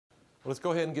Let's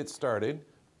go ahead and get started.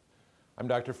 I'm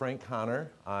Dr. Frank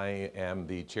Connor. I am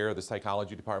the chair of the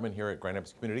psychology department here at Grand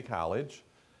Rapids Community College,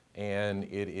 and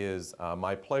it is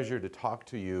my pleasure to talk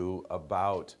to you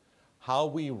about how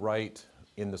we write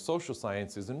in the social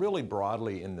sciences and really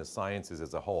broadly in the sciences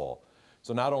as a whole.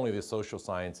 So not only the social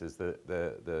sciences,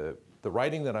 the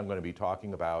writing that I'm going to be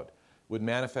talking about would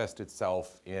manifest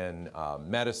itself in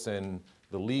medicine,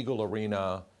 the legal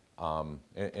arena,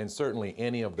 and certainly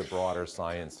any of the broader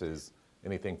sciences,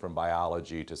 anything from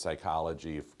biology to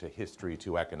psychology to history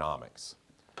to economics.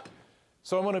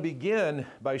 So I'm going to begin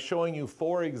by showing you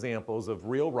 4 examples of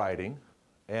real writing,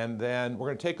 and then we're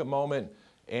going to take a moment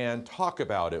and talk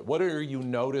about it. What are you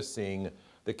noticing,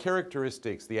 the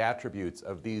characteristics, the attributes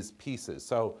of these pieces?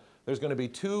 So there's going to be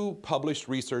 2 published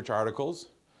research articles,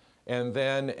 and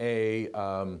then a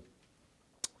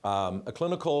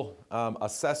clinical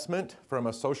assessment from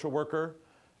a social worker,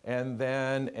 and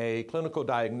then a clinical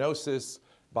diagnosis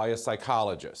by a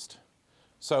psychologist.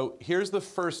 So here's the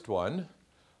first one.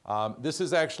 This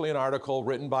is actually an article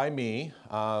written by me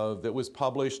that was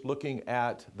published looking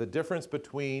at the difference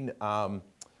between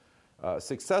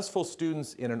successful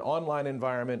students in an online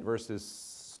environment versus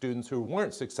students who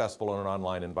weren't successful in an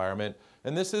online environment.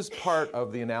 And this is part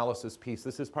of the analysis piece.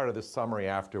 This is part of the summary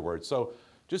afterwards. So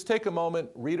just take a moment,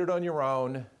 read it on your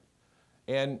own,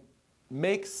 and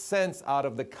make sense out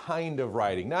of the kind of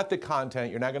writing. Not the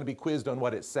content. You're not going to be quizzed on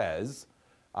what it says.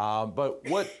 But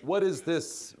what is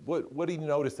this? What do you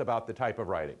notice about the type of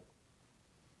writing?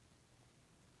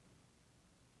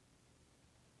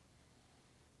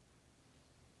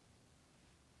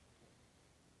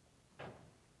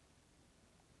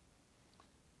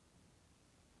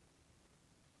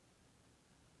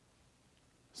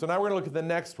 So now we're going to look at the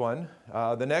next one.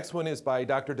 The next one is by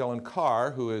Dr. Dylan Carr,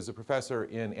 who is a professor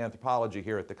in anthropology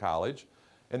here at the college.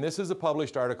 And this is a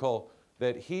published article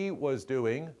that he was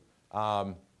doing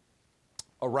around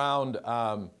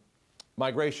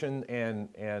migration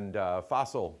and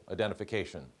fossil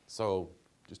identification. So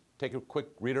just take a quick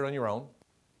read it on your own.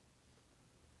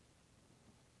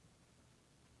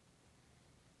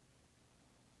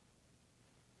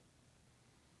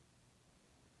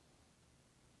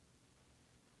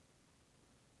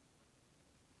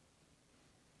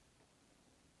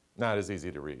 Not as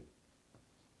easy to read.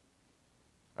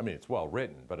 I mean, it's well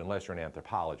written, but unless you're an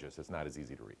anthropologist, it's not as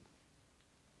easy to read.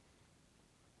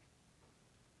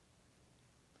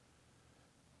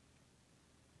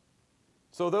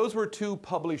 So those were 2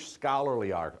 published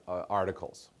scholarly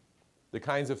articles, the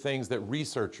kinds of things that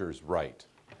researchers write.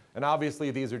 And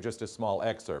obviously, these are just a small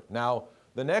excerpt. Now,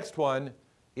 the next one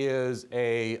is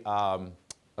a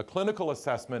clinical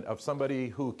assessment of somebody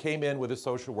who came in with a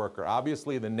social worker.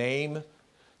 Obviously, the name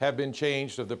have been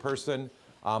changed of the person.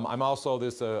 I'm also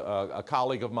a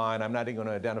colleague of mine. I'm not even going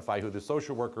to identify who the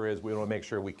social worker is. We want to make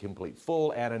sure we complete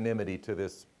full anonymity to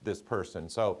this person.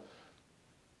 So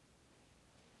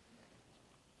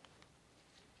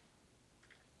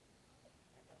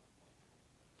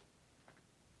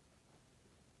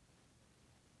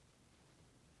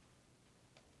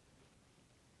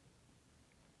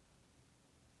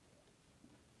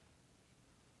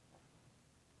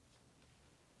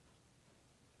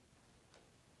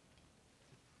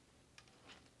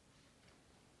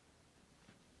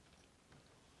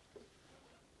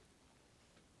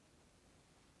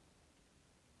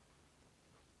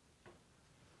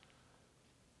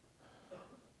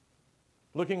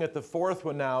looking at the 4th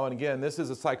one now, and again, this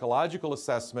is a psychological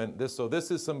assessment. So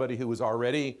this is somebody who was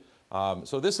already,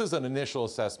 so this is an initial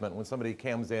assessment when somebody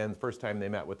comes in, the first time they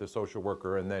met with the social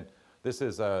worker, and then this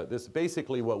is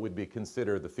basically what would be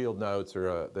considered the field notes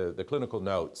or the clinical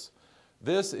notes.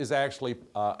 This is actually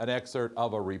an excerpt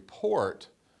of a report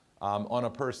on a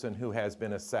person who has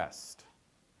been assessed.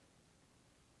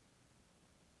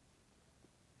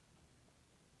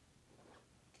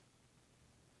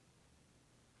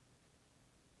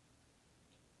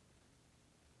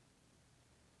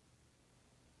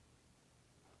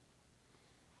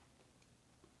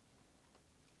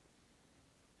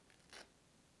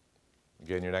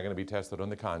 Again, you're not going to be tested on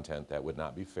the content. That would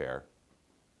not be fair.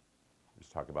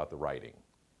 Just talk about the writing.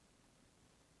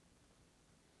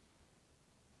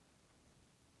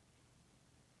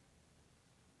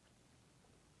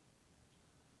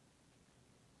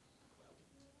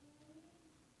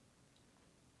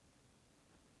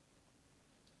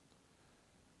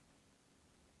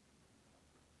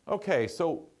 Okay,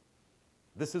 so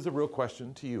this is a real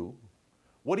question to you.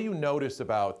 What do you notice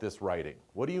about this writing?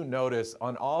 What do you notice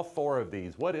on all 4 of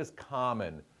these? What is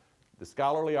common? The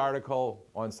scholarly article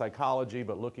on psychology,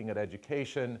 but looking at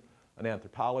education, an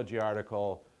anthropology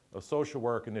article, a social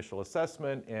work initial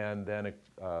assessment, and then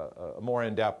a more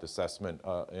in-depth assessment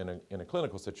in a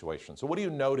clinical situation. So what do you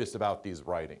notice about these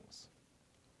writings?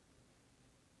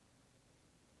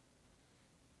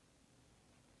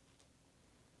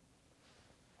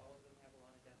 All of them have a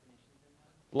lot of definitions in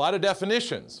them. A lot of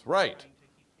definitions, right. Trying to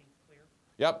keep things clear.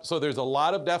 Yep, so there's a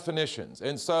lot of definitions.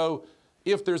 And so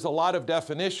if there's a lot of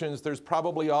definitions, there's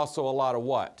probably also a lot of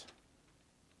what?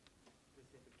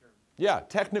 Specific terms. Yeah,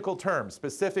 technical terms,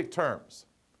 specific terms.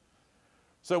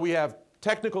 So we have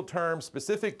technical terms,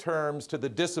 specific terms to the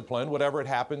discipline, whatever it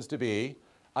happens to be,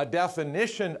 a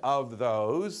definition of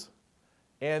those,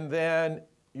 and then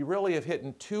you really have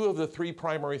hit two of the three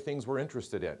primary things we're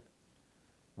interested in.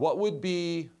 What would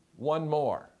be one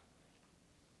more?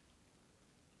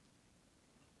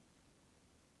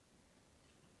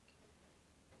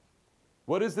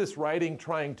 What is this writing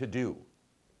trying to do?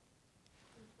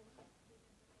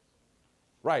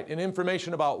 Right, and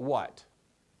information about what?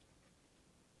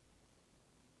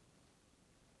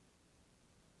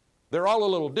 They're all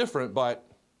a little different, but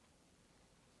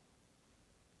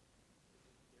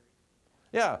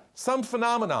yeah, some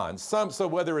phenomenon, so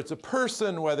whether it's a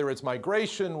person, whether it's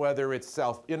migration, whether it's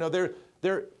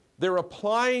they're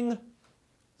applying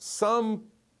some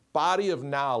body of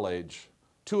knowledge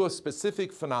to a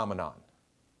specific phenomenon.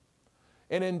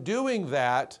 And in doing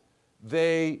that,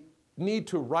 they need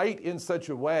to write in such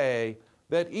a way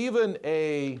that even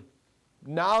a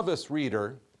novice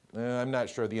reader, I'm not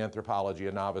sure the anthropology,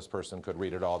 a novice person could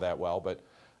read it all that well, but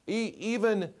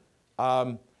even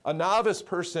a novice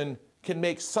person can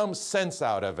make some sense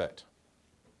out of it.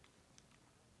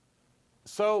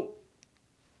 So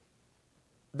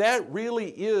that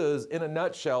really is, in a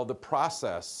nutshell, the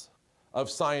process of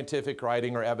scientific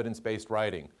writing or evidence-based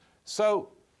writing. So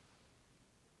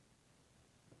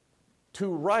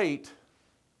to write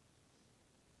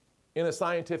in a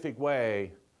scientific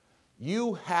way,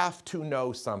 you have to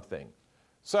know something.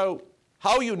 So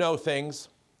how you know things,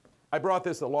 I brought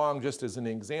this along just as an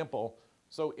example.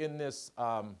 So in this,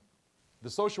 the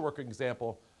social worker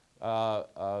example,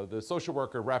 the social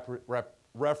worker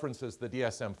references the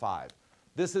DSM-5.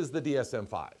 This is the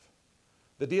DSM-5.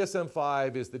 The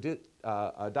DSM-5 is the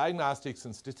Diagnostics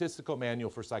and Statistical Manual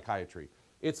for Psychiatry.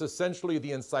 It's essentially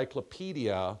the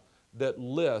encyclopedia that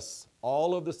lists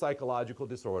all of the psychological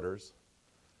disorders,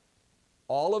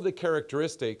 all of the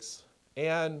characteristics,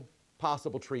 and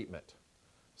possible treatment.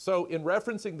 So in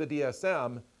referencing the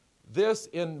DSM, this,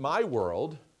 in my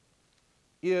world,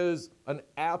 is an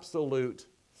absolute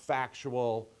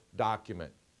factual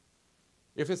document.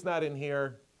 If it's not in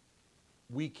here,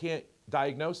 we can't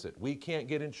diagnose it. We can't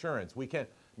get insurance. We can't,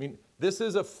 I mean, this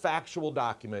is a factual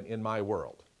document in my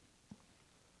world.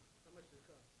 How much does it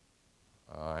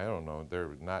cost? I don't know,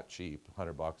 they're not cheap,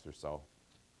 $100 or so.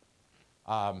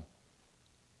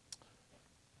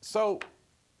 So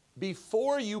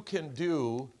before you can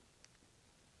do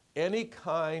any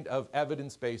kind of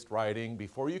evidence-based writing,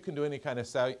 before you can do any kind of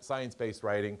science-based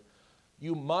writing,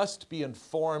 you must be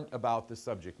informed about the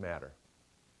subject matter.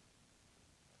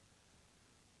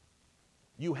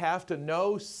 You have to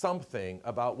know something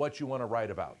about what you want to write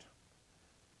about.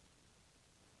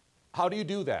 How do you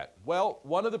do that? Well,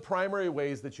 one of the primary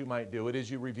ways that you might do it is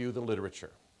you review the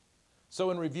literature. So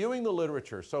in reviewing the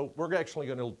literature, so we're actually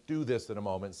going to do this in a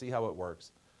moment, see how it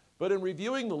works. But in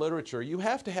reviewing the literature, you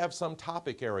have to have some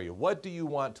topic area. What do you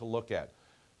want to look at?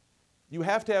 You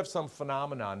have to have some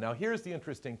phenomenon. Now here's the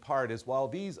interesting part is while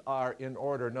these are in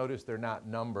order, notice they're not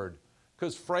numbered,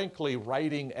 because frankly,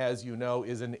 writing, as you know,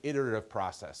 is an iterative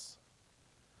process.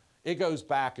 It goes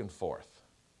back and forth.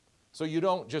 So you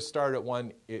don't just start at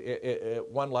one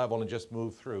level and just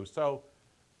move through. So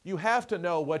you have to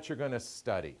know what you're going to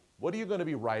study. What are you going to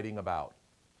be writing about?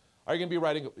 Are you going to be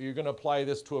writing, you're going to apply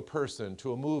this to a person,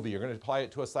 to a movie, you're going to apply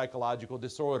it to a psychological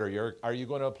disorder, are you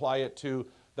going to apply it to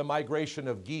the migration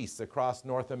of geese across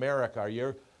North America?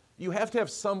 You have to have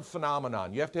some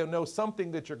phenomenon. You have to know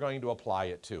something that you're going to apply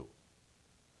it to.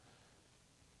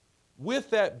 With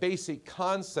that basic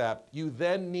concept, you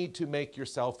then need to make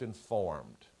yourself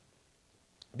informed.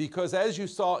 Because as you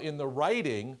saw in the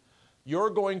writing, you're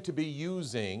going to be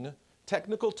using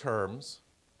technical terms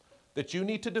that you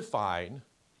need to define,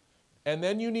 and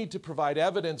then you need to provide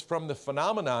evidence from the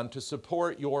phenomenon to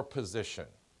support your position.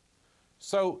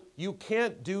 So you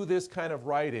can't do this kind of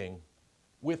writing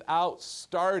without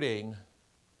starting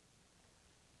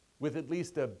with at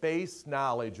least a base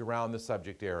knowledge around the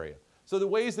subject area. So the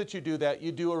ways that you do that,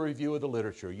 you do a review of the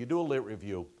literature. You do a lit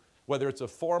review, whether it's a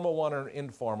formal one or an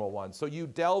informal one. So you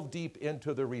delve deep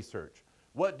into the research.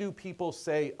 What do people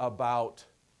say about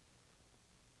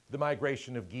the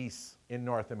migration of geese in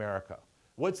North America?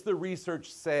 What's the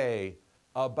research say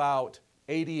about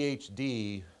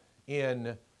ADHD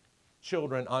in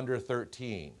children under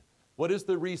 13? What does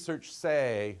the research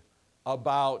say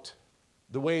about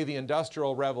the way the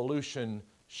Industrial Revolution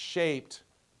shaped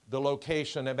the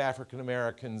location of African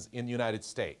Americans in the United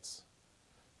States?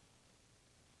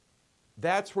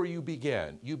 That's where you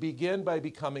begin. You begin by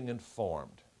becoming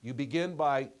informed. You begin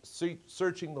by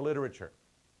searching the literature.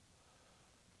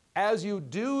 As you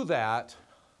do that,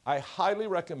 I highly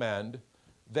recommend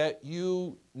that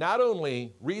you not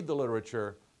only read the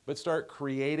literature, but start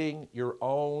creating your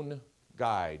own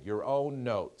guide, your own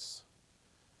notes.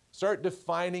 Start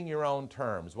defining your own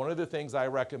terms. One of the things I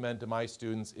recommend to my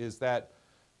students is that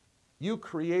you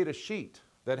create a sheet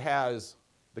that has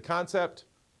the concept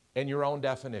and your own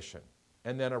definition,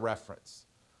 and then a reference.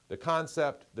 The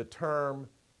concept, the term,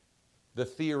 the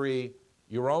theory,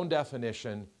 your own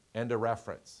definition, and a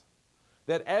reference.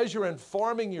 That as you're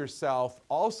informing yourself,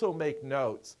 also make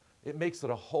notes. It makes it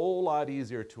a whole lot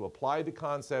easier to apply the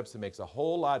concepts. It makes it a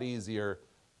whole lot easier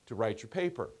to write your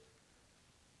paper.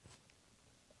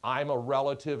 I'm a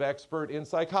relative expert in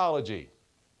psychology.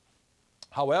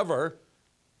 However,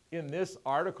 in this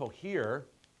article here,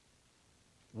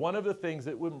 one of the things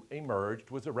that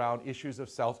emerged was around issues of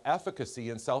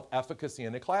self-efficacy and self-efficacy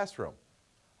in the classroom.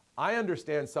 I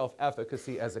understand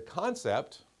self-efficacy as a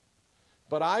concept,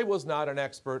 but I was not an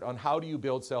expert on how do you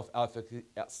build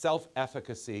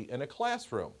self-efficacy in a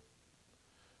classroom.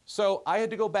 So I had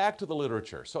to go back to the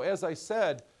literature. So as I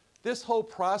said, this whole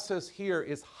process here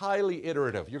is highly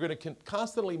iterative. You're going to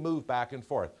constantly move back and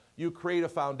forth. You create a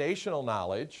foundational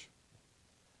knowledge,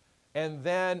 and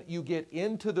then you get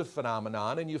into the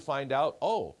phenomenon and you find out,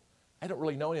 oh, I don't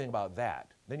really know anything about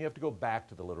that. Then you have to go back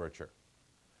to the literature.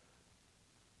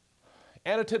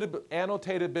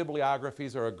 Annotated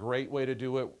bibliographies are a great way to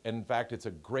do it. In fact, it's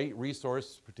a great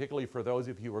resource, particularly for those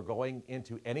of you who are going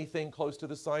into anything close to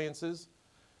the sciences.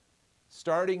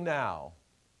 Starting now,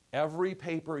 every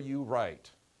paper you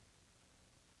write,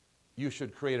 you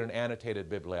should create an annotated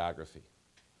bibliography.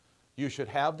 You should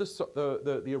have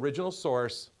the original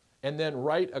source and then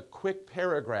write a quick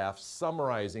paragraph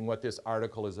summarizing what this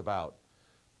article is about.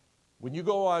 When you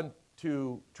go on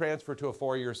to transfer to a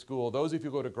four-year school, those of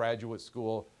you who go to graduate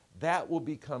school, that will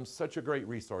become such a great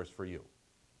resource for you.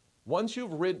 Once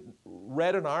you've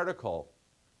read an article,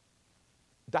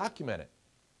 document it.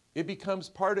 It becomes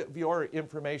part of your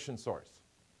information source.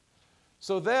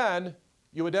 So then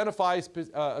you identify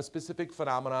a specific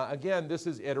phenomena. Again, this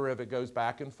is iterative. It goes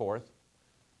back and forth.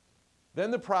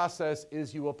 Then the process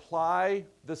is you apply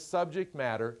the subject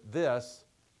matter, this,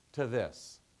 to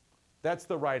this. That's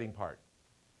the writing part.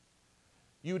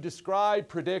 You describe,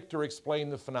 predict, or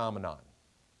explain the phenomenon.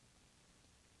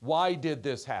 Why did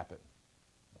this happen?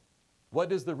 What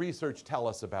does the research tell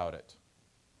us about it?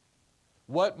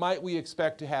 What might we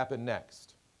expect to happen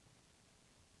next?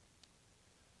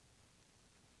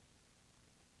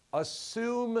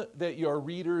 Assume that your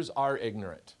readers are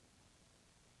ignorant.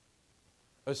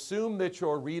 Assume that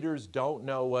your readers don't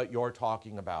know what you're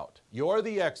talking about. You're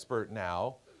the expert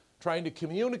now, trying to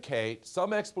communicate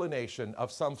some explanation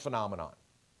of some phenomenon.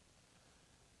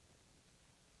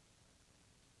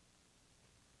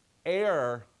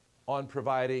 Err on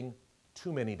providing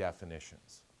too many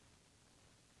definitions.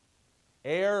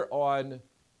 Err on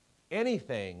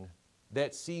anything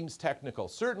that seems technical.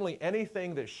 Certainly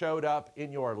anything that showed up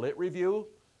in your lit review,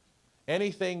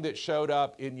 anything that showed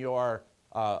up in your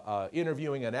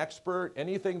interviewing an expert,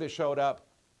 anything that showed up,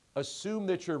 assume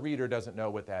that your reader doesn't know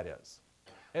what that is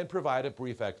and provide a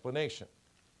brief explanation.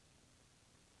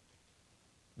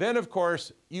 Then, of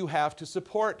course, you have to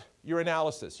support your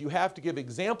analysis. You have to give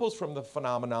examples from the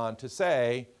phenomenon to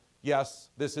say, yes,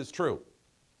 this is true.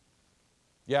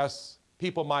 Yes,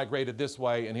 people migrated this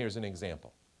way, and here's an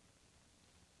example.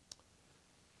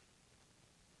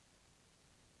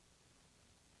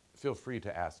 Feel free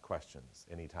to ask questions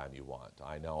anytime you want.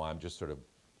 I know I'm just sort of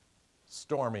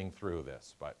storming through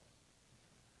this, but.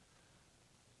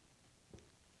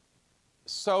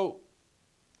 So,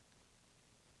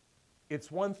 it's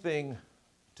one thing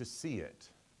to see it,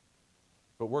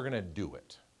 but we're going to do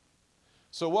it.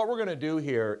 So what we're going to do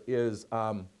here is,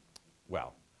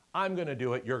 well, I'm going to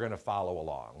do it, you're going to follow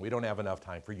along. We don't have enough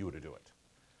time for you to do it.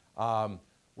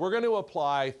 We're going to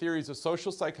apply theories of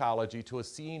social psychology to a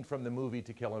scene from the movie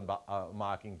To Kill a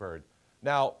Mockingbird.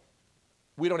 Now,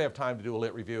 we don't have time to do a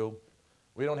lit review.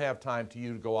 We don't have time for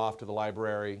you to go off to the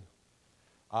library.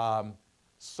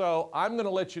 So I'm going to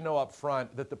let you know up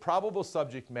front that the probable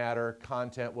subject matter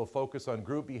content will focus on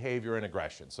group behavior and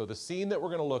aggression. So the scene that we're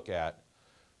going to look at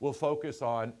will focus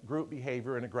on group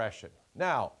behavior and aggression.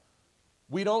 Now,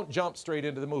 we don't jump straight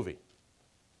into the movie.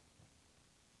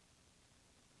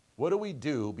 What do we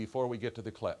do before we get to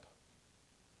the clip?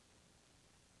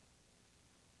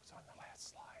 It's on the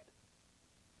last slide.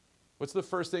 What's the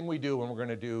first thing we do when we're going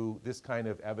to do this kind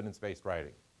of evidence-based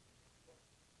writing?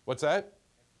 What's that?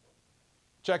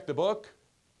 Check the book.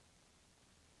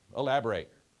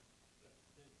 Elaborate. This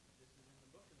is in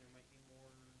the book, and there might be more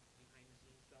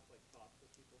behind-the-scenes stuff, like thoughts of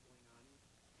people going on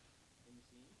in the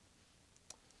scene.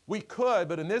 We could,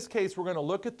 but in this case, we're going to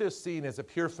look at this scene as a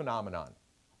pure phenomenon.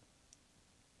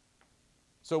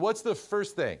 So what's the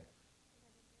first thing?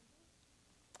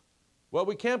 Well,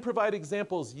 we can't provide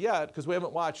examples yet because we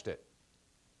haven't watched it.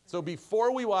 So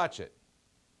before we watch it,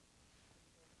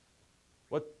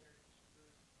 what?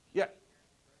 Yeah,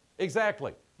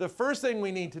 exactly. The first thing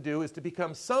we need to do is to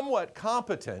become somewhat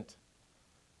competent,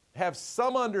 have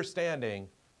some understanding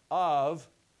of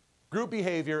group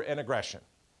behavior and aggression.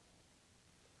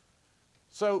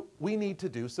 So we need to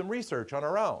do some research on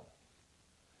our own.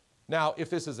 Now, if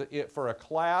this is for a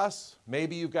class,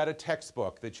 maybe you've got a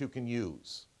textbook that you can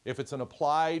use. If it's an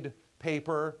applied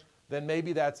paper, then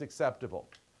maybe that's acceptable.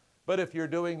 But if you're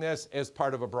doing this as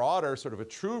part of a broader, sort of a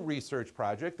true research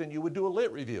project, then you would do a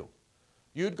lit review.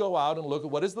 You'd go out and look at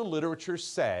what does the literature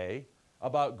say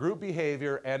about group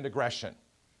behavior and aggression.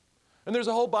 And there's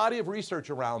a whole body of research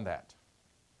around that.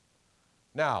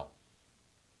 Now,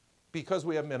 because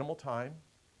we have minimal time,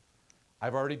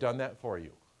 I've already done that for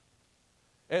you,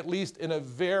 at least in a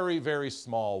very, very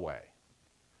small way.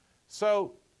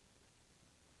 So,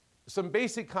 some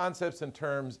basic concepts and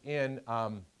terms in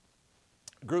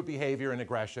group behavior and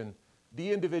aggression.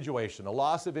 De-individuation, a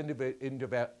loss of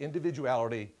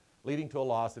individuality leading to a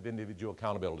loss of individual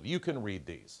accountability. You can read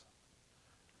these.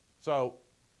 So,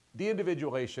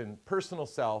 de-individuation, personal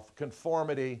self,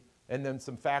 conformity, and then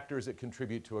some factors that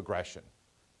contribute to aggression.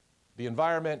 The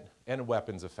environment and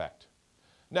weapons effect.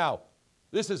 Now,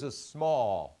 this is a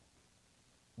small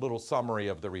little summary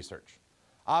of the research.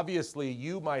 Obviously,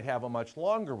 you might have a much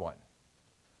longer one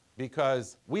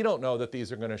because we don't know that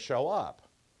these are going to show up.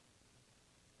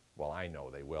 Well, I know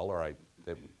they will, or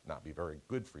they would not be very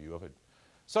good for you if it.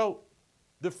 So,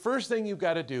 the first thing you've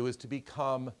got to do is to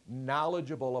become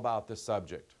knowledgeable about the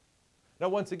subject. Now,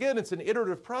 once again, it's an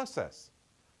iterative process.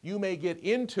 You may get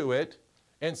into it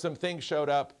and some things showed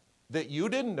up that you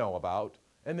didn't know about,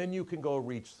 and then you can go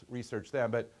research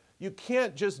them. But you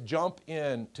can't just jump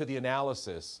into the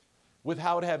analysis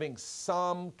without having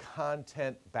some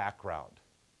content background.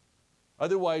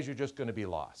 Otherwise, you're just going to be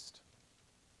lost.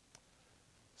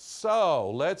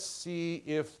 So let's see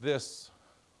if this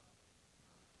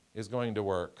is going to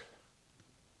work.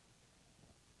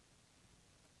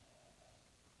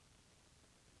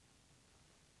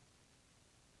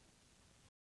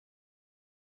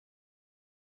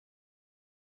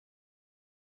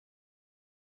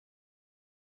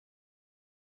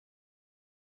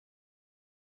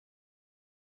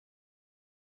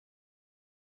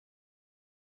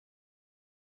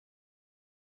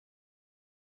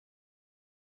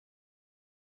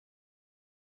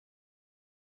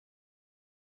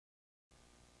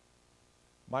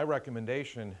 My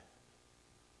recommendation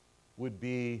would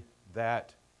be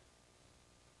that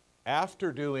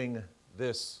after doing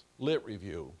this lit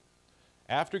review,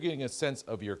 after getting a sense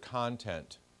of your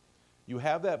content, you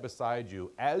have that beside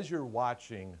you as you're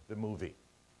watching the movie.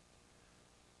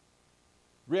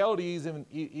 Reality is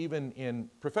even in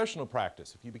professional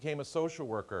practice. If you became a social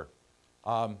worker,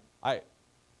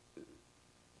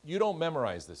 you don't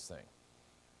memorize this thing.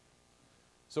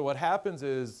 So what happens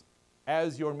is,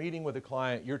 as you're meeting with a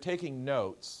client, you're taking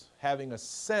notes, having a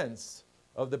sense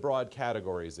of the broad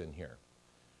categories in here.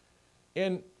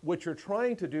 And what you're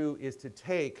trying to do is to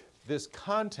take this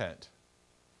content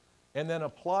and then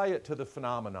apply it to the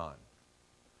phenomenon.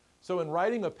 So in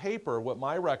writing a paper, what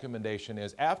my recommendation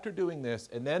is, after doing this,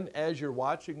 and then as you're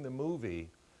watching the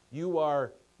movie, you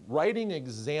are writing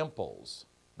examples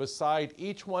beside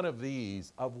each one of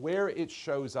these of where it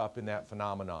shows up in that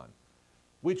phenomenon,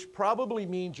 which probably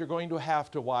means you're going to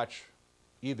have to watch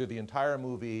either the entire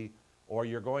movie or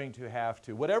you're going to have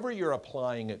to, whatever you're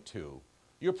applying it to,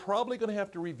 you're probably going to have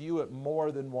to review it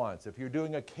more than once. If you're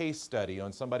doing a case study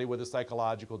on somebody with a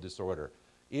psychological disorder,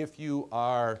 if you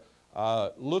are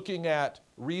looking at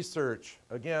research,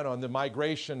 again, on the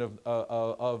migration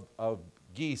of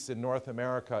geese in North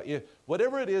America,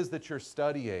 whatever it is that you're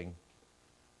studying,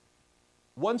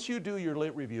 once you do your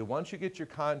lit review, once you get your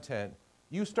content,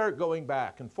 you start going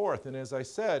back and forth. And as I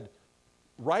said,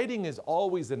 writing is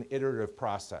always an iterative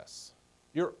process.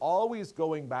 You're always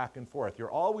going back and forth.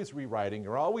 You're always rewriting.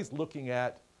 You're always looking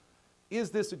at,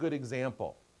 is this a good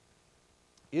example?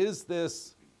 Is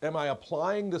this am I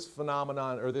applying this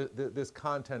phenomenon or this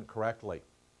content correctly?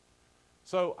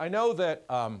 So I know that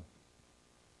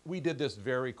we did this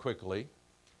very quickly.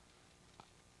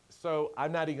 So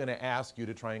I'm not even going to ask you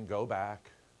to try and go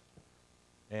back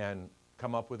and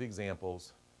come up with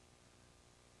examples,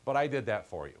 but I did that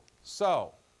for you.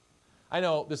 So I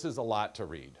know this is a lot to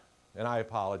read, and I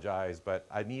apologize, but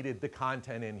I needed the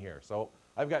content in here. So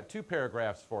I've got 2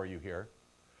 paragraphs for you here.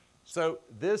 So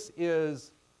this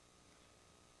is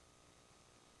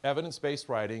evidence-based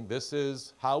writing. This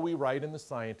is how we write in The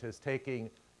Scientist, taking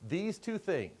these 2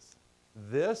 things,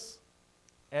 this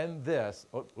and this,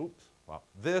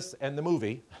 this and the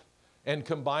movie, and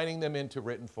combining them into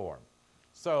written form.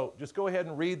 So just go ahead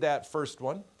and read that first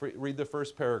one, read the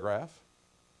first paragraph.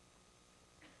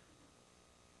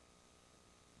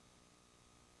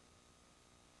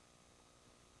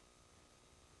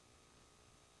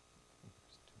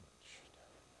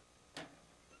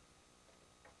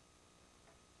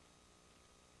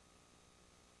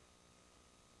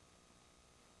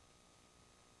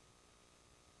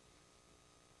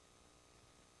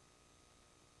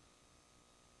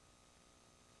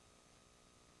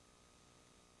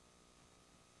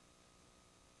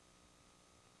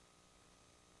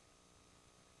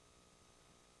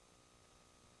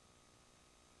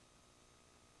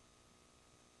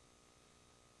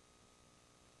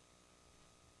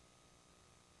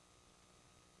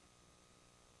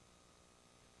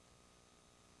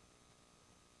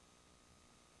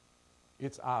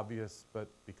 It's obvious, but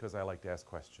because I like to ask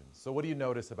questions. So what do you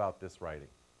notice about this writing?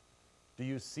 Do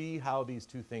you see how these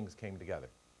 2 things came together?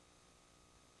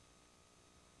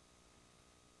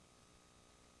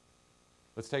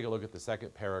 Let's take a look at the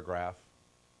second paragraph.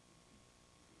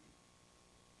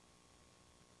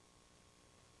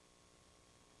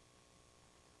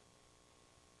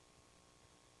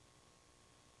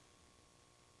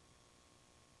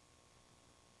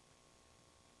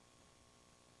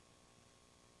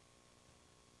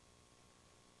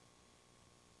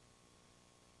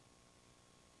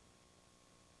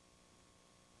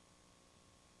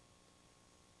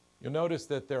 You'll notice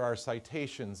that there are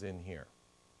citations in here.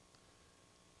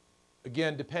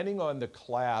 Again, depending on the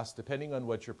class, depending on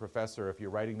what your professor, if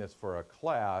you're writing this for a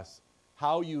class,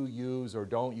 how you use or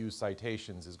don't use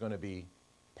citations is going to be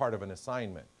part of an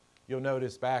assignment. You'll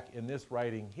notice back in this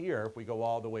writing here, if we go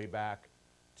all the way back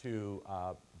to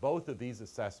both of these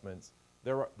assessments,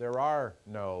 there are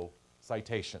no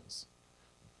citations.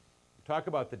 Talk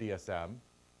about the DSM,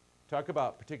 talk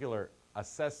about particular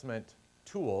assessment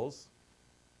tools,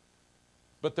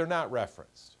 but they're not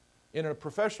referenced. In a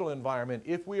professional environment,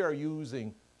 if we are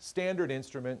using standard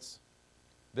instruments,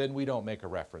 then we don't make a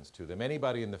reference to them.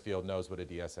 Anybody in the field knows what a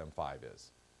DSM-5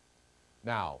 is.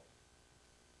 Now,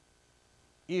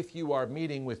 if you are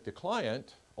meeting with the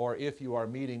client, or if you are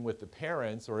meeting with the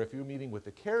parents, or if you're meeting with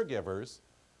the caregivers,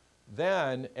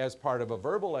 then as part of a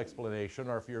verbal explanation,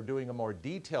 or if you're doing a more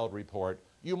detailed report,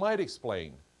 you might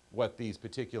explain what these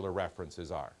particular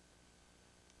references are.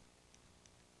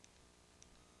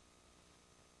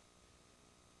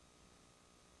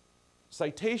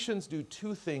 Citations do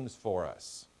 2 things for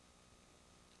us.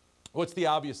 What's the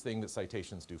obvious thing that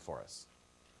citations do for us?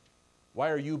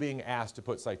 Why are you being asked to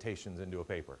put citations into a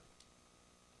paper?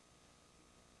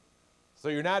 So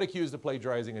you're not accused of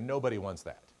plagiarizing, and nobody wants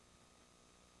that.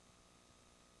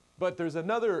 But there's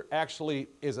another, actually,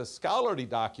 is a scholarly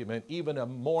document, even a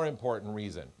more important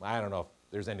reason. I don't know if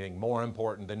there's anything more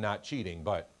important than not cheating,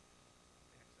 but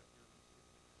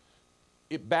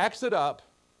it backs it up,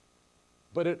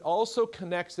 but it also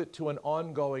connects it to an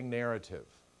ongoing narrative.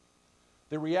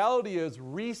 The reality is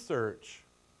research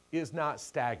is not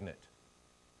stagnant.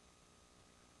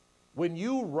 When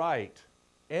you write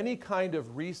any kind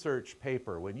of research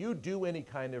paper, when you do any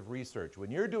kind of research, when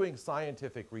you're doing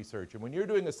scientific research, and when you're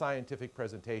doing a scientific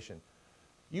presentation,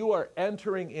 you are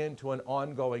entering into an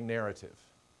ongoing narrative.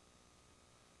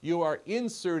 You are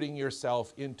inserting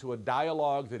yourself into a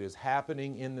dialogue that is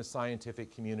happening in the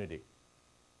scientific community.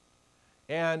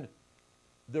 And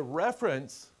the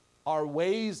reference are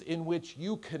ways in which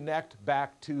you connect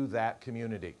back to that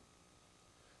community.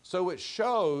 So it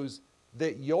shows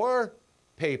that your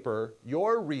paper,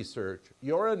 your research,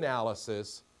 your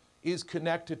analysis is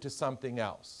connected to something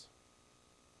else.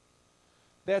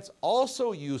 That's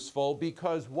also useful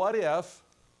because what if,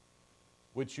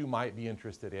 which you might be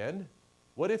interested in,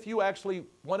 what if you actually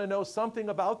want to know something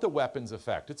about the weapons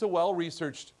effect? It's a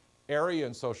well-researched area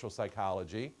in social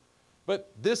psychology.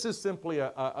 But this is simply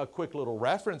a quick little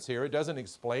reference here. It doesn't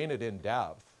explain it in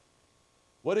depth.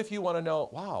 What if you want to know,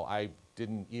 wow, I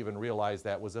didn't even realize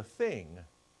that was a thing.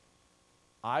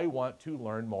 I want to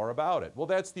learn more about it. Well,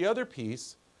 that's the other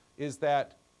piece. is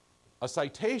that a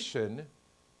citation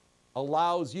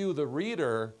allows you, the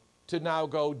reader, to now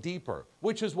go deeper,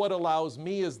 which is what allows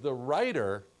me as the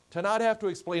writer to not have to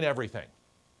explain everything.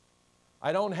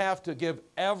 I don't have to give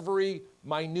every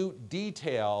minute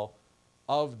detail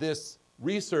of this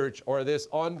research or this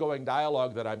ongoing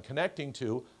dialogue that I'm connecting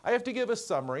to. I have to give a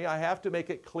summary. I have to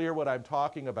make it clear what I'm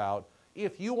talking about.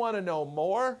 If you want to know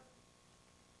more,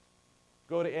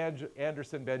 go to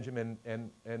Anderson, Benjamin,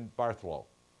 and Bartholow.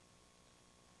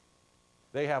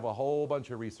 They have a whole bunch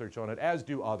of research on it, as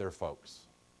do other folks.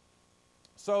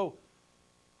 So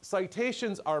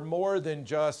citations are more than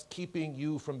just keeping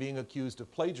you from being accused of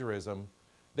plagiarism.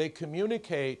 They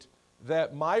communicate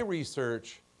that my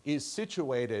research is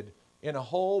situated in a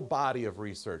whole body of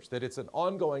research, that it's an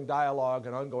ongoing dialogue,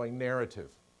 an ongoing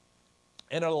narrative.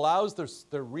 And it allows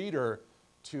the reader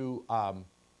to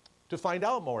find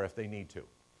out more if they need to.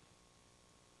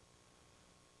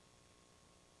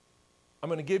 I'm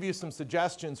going to give you some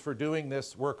suggestions for doing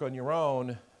this work on your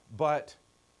own, but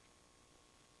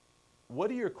what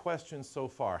are your questions so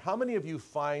far? How many of you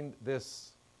find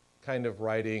this kind of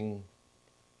writing,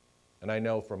 and I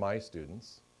know for my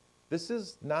students, this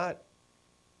is not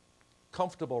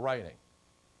comfortable writing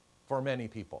for many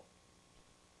people?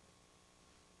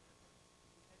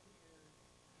 Because when you're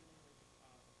dealing with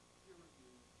peer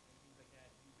review and things like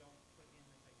that, you don't put in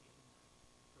the citations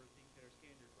for things that are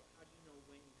standard, but how do you know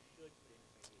when you should put in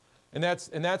a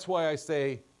citation? And that's why I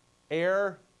say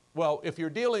err. Well, if you're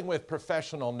dealing with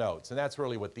professional notes, and that's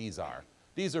really what these are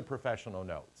are professional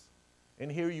notes.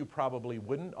 And here you probably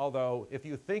wouldn't, although if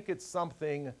you think it's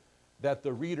something that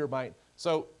the reader might.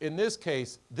 So in this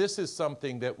case, this is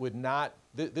something that would not,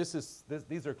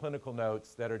 these are clinical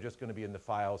notes that are just going to be in the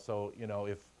file. So, you know,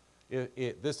 if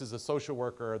this is a social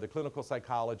worker or the clinical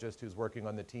psychologist who's working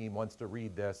on the team wants to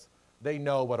read this, they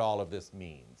know what all of this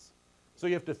means. So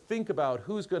you have to think about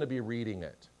who's going to be reading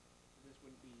it. This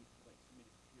wouldn't be like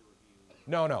submitted to peer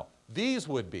review. No, these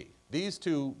would be. These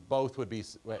two both would be,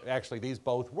 actually these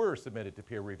both were submitted to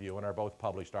peer review and are both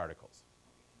published articles.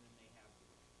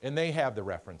 And they have the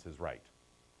references, right.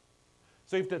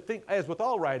 So you have to think, as with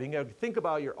all writing, you have to think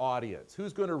about your audience.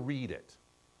 Who's going to read it?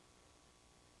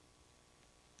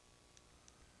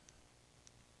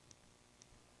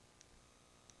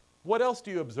 What else do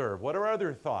you observe? What are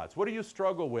other thoughts? What do you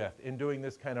struggle with in doing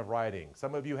this kind of writing?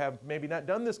 Some of you have maybe not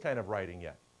done this kind of writing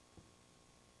yet.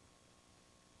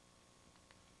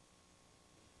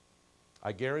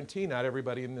 I guarantee not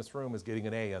everybody in this room is getting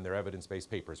an A on their evidence-based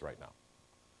papers right now.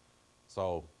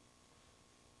 So,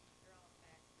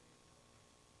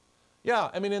 yeah,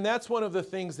 I mean, and that's one of the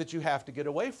things that you have to get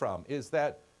away from is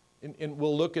that, and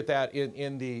we'll look at that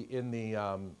in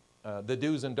the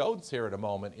do's and don'ts here in a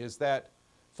moment, is that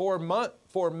for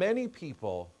many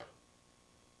people,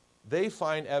 they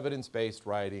find evidence-based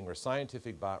writing or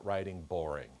scientific writing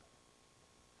boring.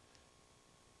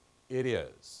 It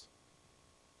is.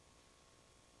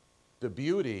 The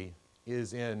beauty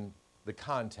is in the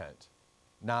content,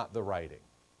 not the writing,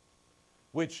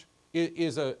 which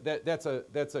is that's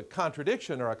a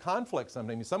contradiction or a conflict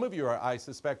sometimes. Some of you are, I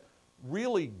suspect,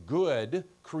 really good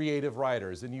creative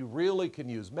writers, and you really can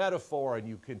use metaphor and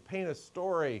you can paint a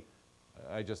story.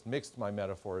 I just mixed my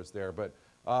metaphors there, but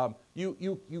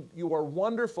you are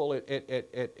wonderful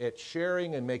at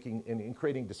sharing and making and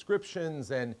creating descriptions,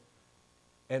 and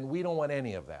we don't want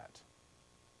any of that.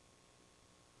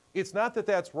 It's not that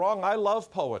that's wrong. I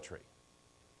love poetry.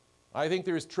 I think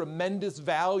there's tremendous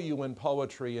value in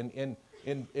poetry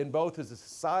in both as a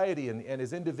society and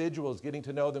as individuals getting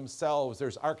to know themselves.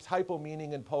 There's archetypal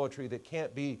meaning in poetry that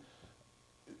can't be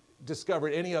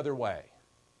discovered any other way.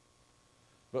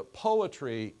 But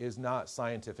poetry is not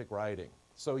scientific writing.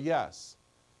 So yes,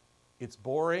 it's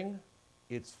boring,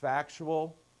 it's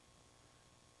factual,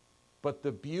 but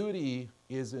the beauty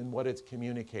is in what it's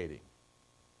communicating,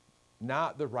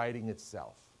 not the writing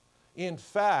itself. In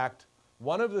fact,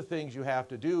 one of the things you have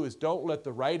to do is don't let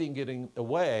the writing get in the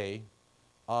way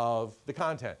of the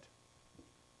content.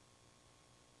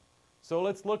 So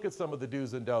let's look at some of the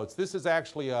do's and don'ts. This is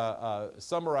actually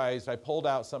summarized. I pulled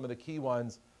out some of the key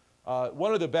ones.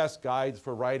 One of the best guides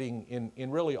for writing in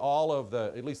really all of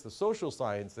the, at least the social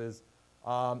sciences,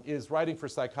 is Writing for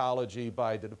Psychology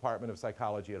by the Department of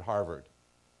Psychology at Harvard.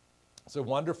 It's a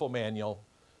wonderful manual.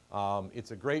 It's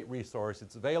a great resource.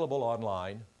 It's available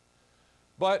online.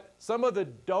 But some of the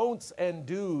don'ts and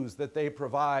do's that they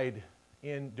provide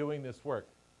in doing this work.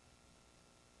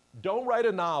 Don't write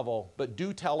a novel, but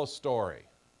do tell a story.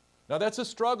 Now that's a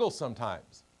struggle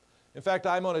sometimes. In fact,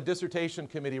 I'm on a dissertation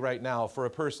committee right now for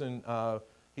a person,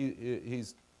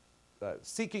 he's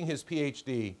seeking his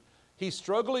PhD. He's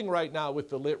struggling right now with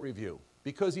the lit review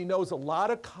because he knows a lot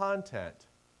of content,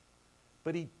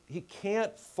 but he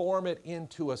can't form it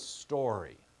into a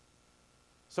story.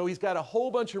 So he's got a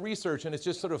whole bunch of research and it's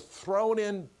just sort of thrown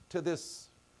into this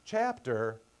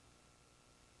chapter,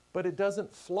 but it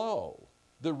doesn't flow.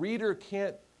 The reader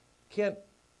can't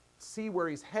see where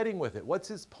he's heading with it. What's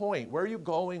his point? Where are you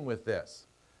going with this?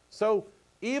 So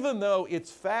even though it's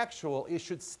factual, it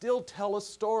should still tell a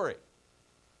story.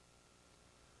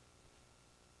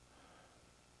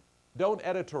 Don't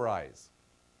editorize.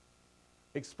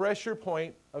 Express your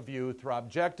point of view through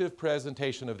objective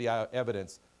presentation of the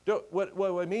evidence. What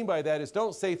I mean by that is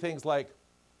don't say things like,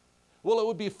 well, it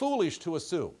would be foolish to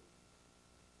assume,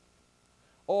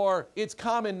 or it's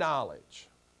common knowledge.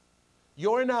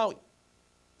 You're now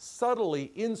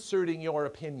subtly inserting your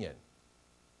opinion.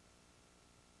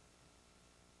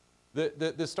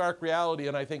 The stark reality,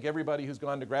 and I think everybody who's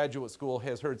gone to graduate school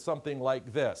has heard something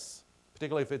like this,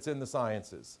 particularly if it's in the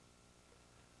sciences.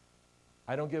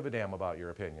 I don't give a damn about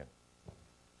your opinion.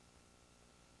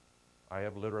 I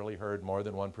have literally heard more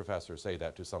than one professor say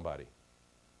that to somebody.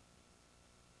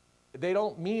 They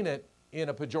don't mean it in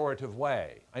a pejorative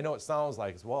way. I know it sounds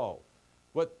like, whoa.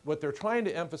 What they're trying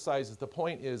to emphasize is the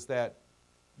point is that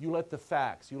you let the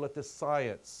facts, you let the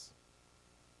science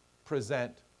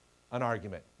present an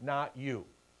argument, not you.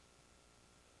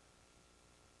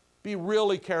 Be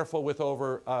really careful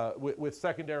with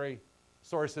secondary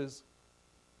sources.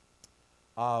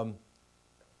 In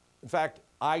fact,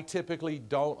 I typically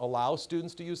don't allow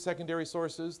students to use secondary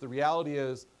sources. The reality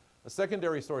is a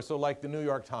secondary source, so like the New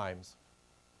York Times.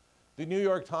 The New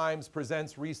York Times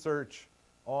presents research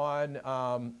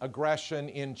on aggression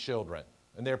in children,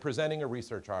 and they're presenting a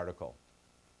research article.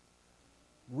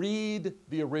 Read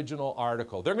the original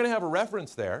article. They're going to have a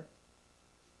reference there.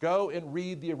 Go and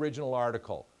read the original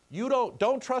article. You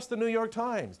don't trust the New York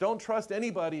Times. Don't trust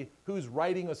anybody who's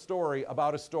writing a story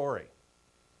about a story.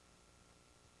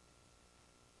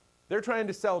 They're trying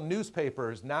to sell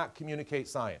newspapers, not communicate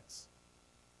science.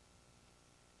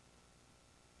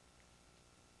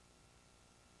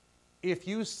 If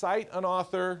you cite an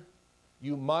author,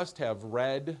 you must have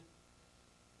read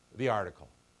the article.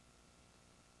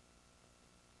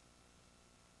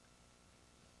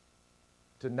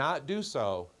 To not do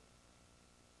so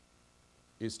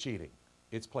is cheating.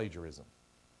 It's plagiarism.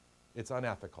 It's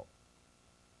unethical.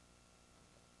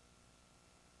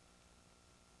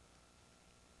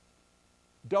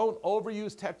 Don't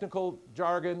overuse technical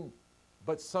jargon,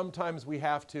 but sometimes we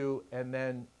have to, and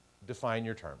then define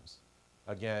your terms.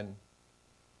 Again,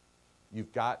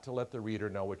 you've got to let the reader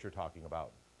know what you're talking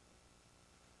about.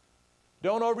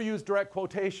 Don't overuse direct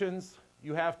quotations.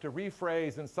 You have to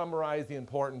rephrase and summarize the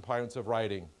important parts of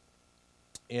writing.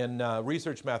 In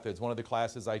research methods, one of the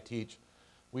classes I teach,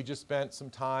 we just spent some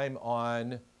time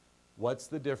on what's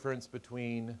the difference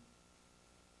between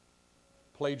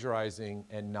plagiarizing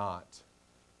and not.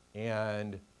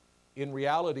 And in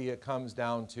reality, it comes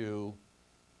down to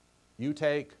you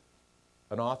take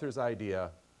an author's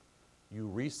idea, you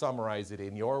re-summarize it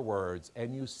in your words,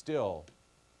 and you still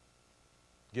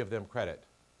give them credit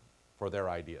for their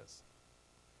ideas.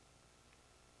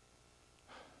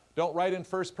 Don't write in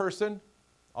first person.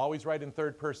 Always write in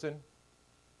third person.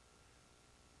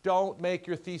 Don't make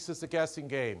your thesis a guessing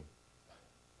game.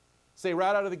 Say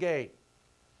right out of the gate,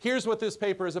 here's what this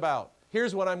paper is about.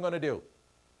 Here's what I'm going to do.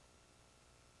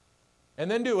 And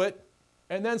then do it,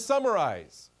 and then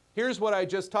summarize. Here's what I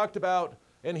just talked about,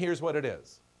 and here's what it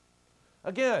is.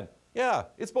 Again, yeah,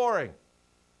 it's boring.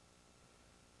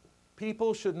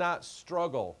 People should not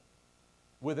struggle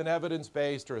with an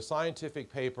evidence-based or a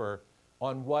scientific paper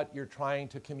on what you're trying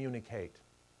to communicate.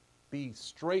 Be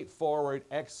straightforward,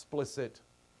 explicit.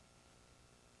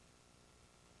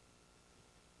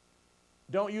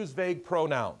 Don't use vague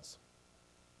pronouns.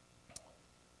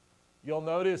 You'll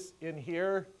notice in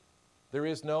here, there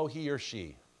is no he or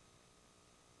she.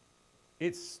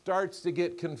 It starts to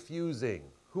get confusing.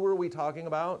 Who are we talking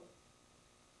about?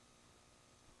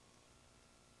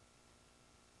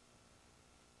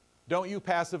 Don't use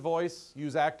passive voice.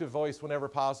 Use active voice whenever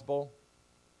possible.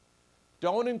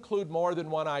 Don't include more than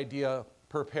one idea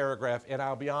per paragraph. And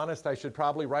I'll be honest, I should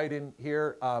probably write in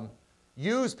here,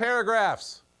 use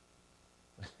paragraphs.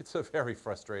 It's a very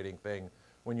frustrating thing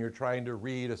when you're trying to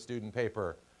read a student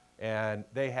paper and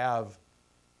they have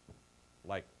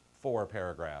like 4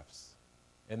 paragraphs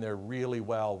and they're really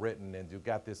well written and you've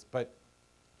got this, but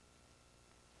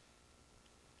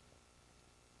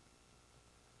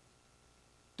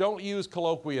don't use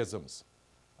colloquialisms.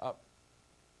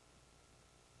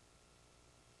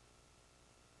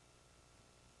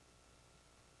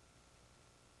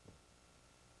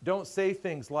 Don't say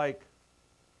things like,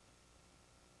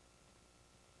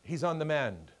 he's on the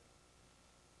mend.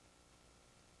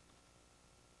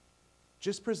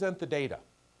 Just present the data.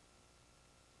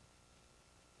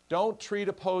 Don't treat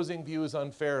opposing views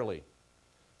unfairly.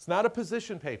 It's not a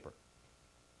position paper.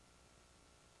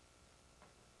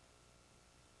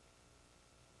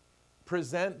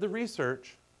 Present the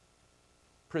research,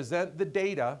 present the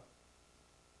data,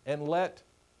 and let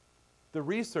the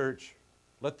research,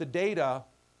 let the data,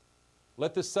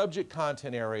 let the subject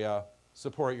content area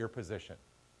support your position.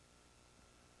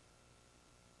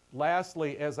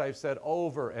 Lastly, as I've said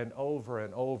over and over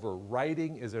and over,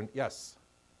 writing is an, yes?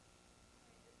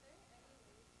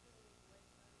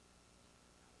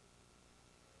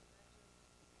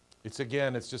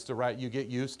 It's just a right, you get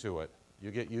used to it.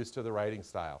 You get used to the writing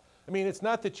style. I mean, it's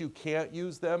not that you can't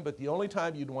use them, but the only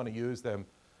time you'd want to use them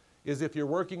is if you're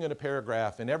working in a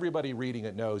paragraph and everybody reading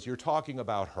it knows you're talking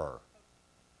about her.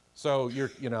 So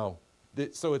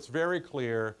so it's very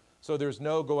clear, so there's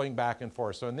no going back and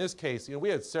forth. So in this case, we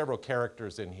had several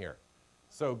characters in here.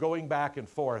 So going back and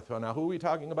forth, well, now who are we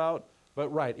talking about? But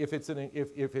right, if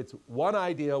it's one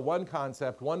idea, one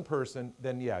concept, one person,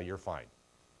 then yeah, you're fine.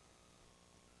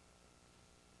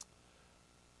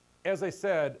 As I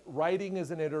said, writing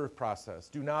is an iterative process.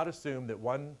 Do not assume that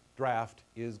one draft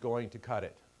is going to cut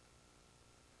it.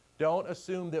 Don't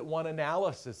assume that one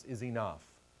analysis is enough.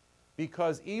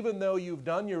 Because even though you've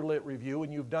done your lit review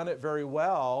and you've done it very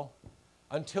well,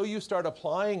 until you start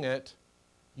applying it,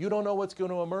 you don't know what's going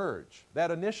to emerge.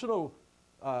 That initial,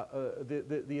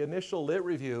 the initial lit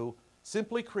review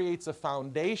simply creates a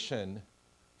foundation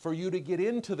for you to get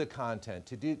into the content,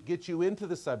 to get you into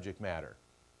the subject matter.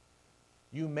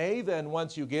 You may then,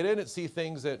 once you get in it, see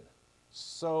things that,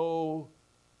 so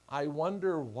I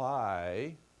wonder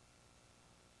why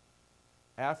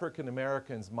African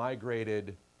Americans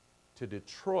migrated to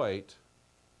Detroit,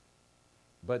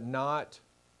 but not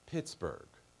Pittsburgh.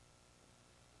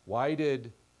 Why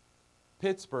did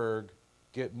Pittsburgh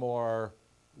get more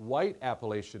white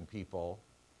Appalachian people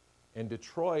and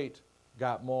Detroit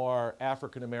got more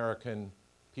African American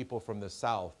people from the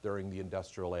South during the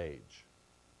industrial age?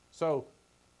 So,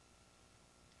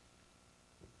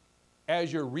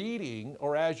 as you're reading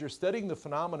or as you're studying the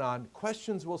phenomenon,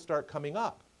 questions will start coming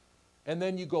up. And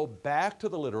then you go back to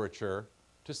the literature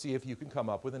to see if you can come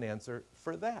up with an answer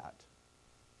for that.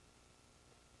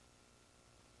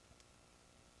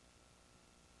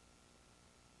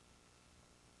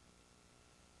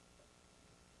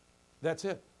 That's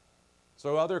it.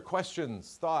 So other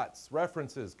questions, thoughts,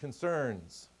 references,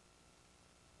 concerns?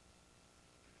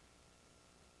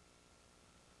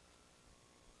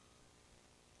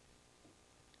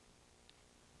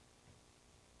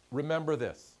 Remember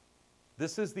this.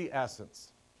 This is the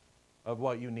essence of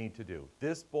what you need to do.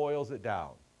 This boils it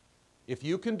down. If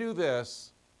you can do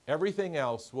this, everything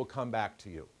else will come back to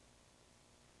you.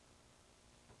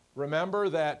 Remember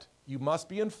that you must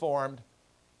be informed.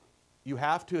 You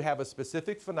have to have a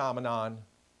specific phenomenon,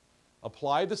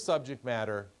 apply the subject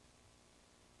matter,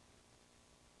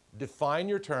 define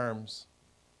your terms,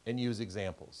 and use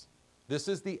examples. This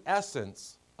is the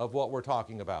essence of what we're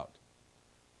talking about.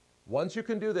 Once you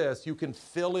can do this, you can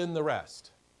fill in the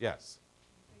rest. Yes?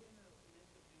 You say in the list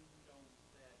of do's and don'ts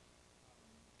that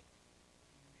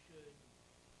you should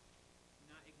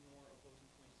not ignore opposing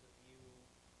points of view.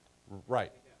 Right.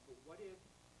 Like that. But what if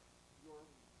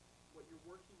what you're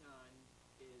working on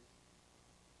is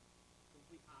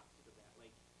complete opposite of that?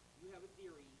 Like, you have a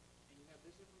theory and you have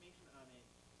this information on it,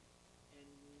 and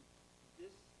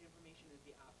this information is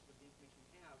the opposite of the information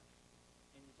you have,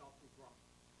 and it's all proved wrong.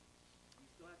 You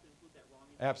still have to include that wrong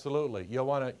information. Absolutely. You'll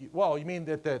want to, well, you mean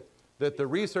that the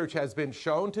research has been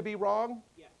shown to be wrong?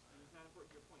 Yes, and it's not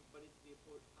important to your point, but it's the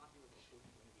popular opposing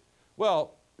point of view.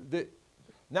 Well,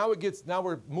 now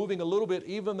we're moving a little bit,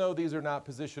 even though these are not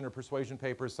position or persuasion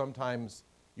papers, sometimes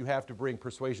you have to bring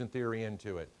persuasion theory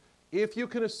into it. If you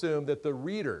can assume that the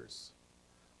readers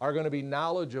are going to be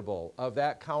knowledgeable of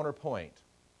that counterpoint,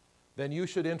 then you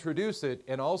should introduce it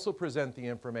and also present the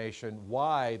information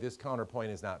why this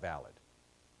counterpoint is not valid.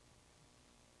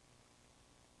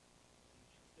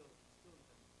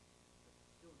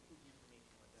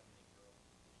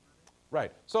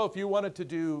 Right. So if you wanted to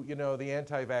do, the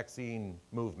anti-vaccine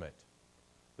movement,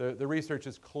 the research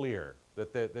is clear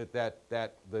that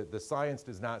the science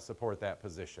does not support that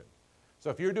position. So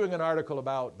if you're doing an article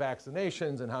about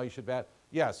vaccinations and how you should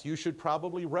yes, you should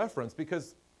probably reference,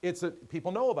 because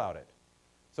people know about it.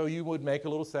 So you would make a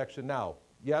little section. Now,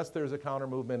 yes, there's a counter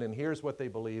movement, and here's what they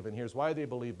believe, and here's why they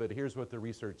believe, but here's what the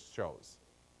research shows.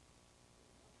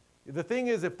 The thing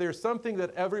is, if there's something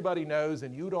that everybody knows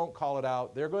and you don't call it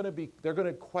out, they're going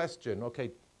to question,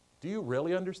 okay, do you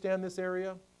really understand this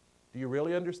area? Do you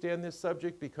really understand this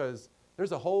subject? Because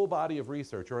there's a whole body of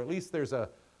research, or at least there's a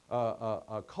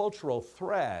cultural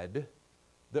thread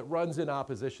that runs in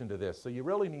opposition to this. So you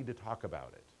really need to talk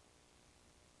about it.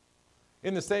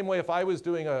 In the same way, if I was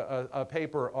doing a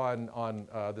paper on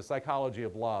the psychology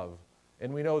of love,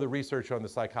 and we know the research on the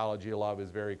psychology of love is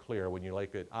very clear. When you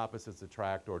look at opposites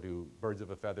attract or do birds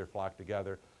of a feather flock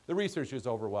together, the research is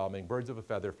overwhelming. Birds of a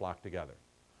feather flock together.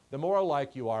 The more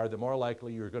alike you are, the more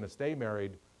likely you're going to stay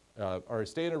married or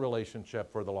stay in a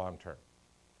relationship for the long term.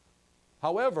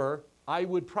 However, I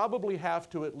would probably have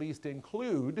to at least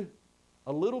include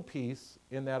a little piece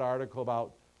in that article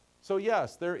about, so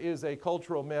yes, there is a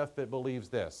cultural myth that believes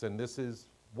this, and this is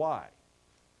why.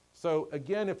 So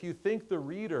again, if you think the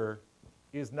reader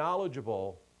is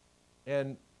knowledgeable,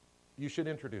 and you should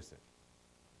introduce it.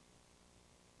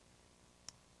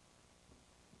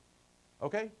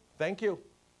 Okay, thank you.